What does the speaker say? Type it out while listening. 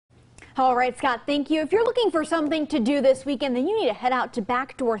All right, Scott, thank you. If you're looking for something to do this weekend, then you need to head out to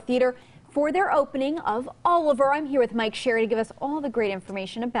Backdoor Theater for their opening of Oliver. I'm here with Mike Sherry to give us all the great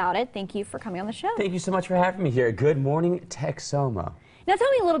information about it. Thank you for coming on the show. Thank you so much for having me here. Good morning, Texoma. Now tell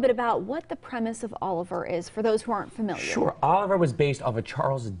me a little bit about what the premise of Oliver is for those who aren't familiar. Sure. Oliver was based off a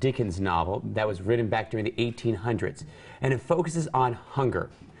Charles Dickens novel that was written back during the 1800s, and it focuses on hunger.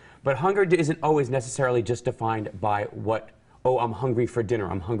 But hunger isn't always necessarily just defined by what, oh, I'm hungry for dinner,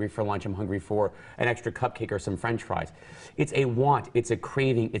 I'm hungry for lunch, I'm hungry for an extra cupcake or some French fries. It's a want, it's a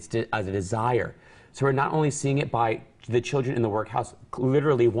craving, it's a desire. So we're not only seeing it by the children in the workhouse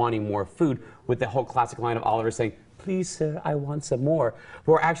literally wanting more food, with the whole classic line of Oliver saying, "Please, sir, I want some more."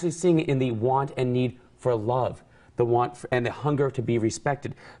 But we're actually seeing it in the want and need for love, the want for, and the hunger to be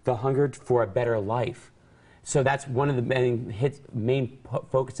respected, the hunger for a better life. So that's one of the main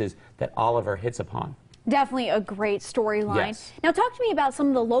focuses that Oliver hits upon. Definitely a great storyline. Yes. Now talk to me about some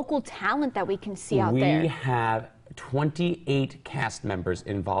of the local talent that we can see out there. We have 28 cast members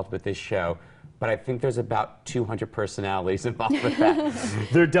involved with this show, but I think there's about 200 personalities involved with that.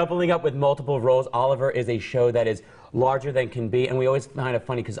 They're doubling up with multiple roles. Oliver is a show that is larger than can be, and we always find it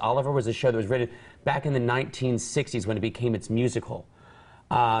funny because Oliver was a show that was written back in the 1960s when it became its musical.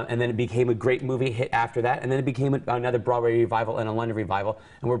 And then it became a great movie hit after that, and then it became another Broadway revival and a London revival,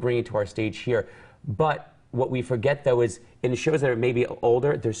 and we're bringing it to our stage here. But what we forget, though, is in shows that are maybe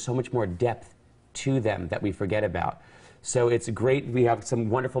older, there's so much more depth to them that we forget about. So it's great. We have some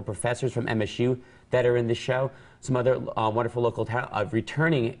wonderful professors from MSU that are in the show, some other wonderful local talent.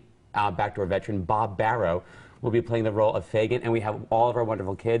 Returning Backdoor veteran Bob Barrow will be playing the role of Fagin, and we have all of our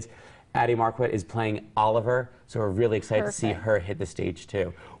wonderful kids. Addie Marquette is playing Oliver, so we're really excited to see her hit the stage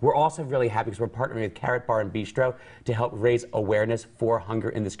too. We're also really happy because we're partnering with Carrot Bar and Bistro to help raise awareness for hunger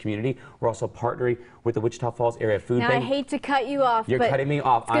in this community. We're also partnering with the Wichita Falls Area Food Bank. Now, I hate to cut you off, You're cutting me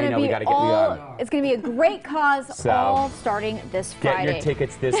off. I know, we got to get you on. It's going to be a great cause, all starting this Friday. Get your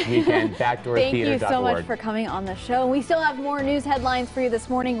tickets this weekend, backdoortheater.org. Thank you so much for coming on the show. We still have more news headlines for you this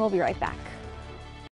morning. We'll be right back.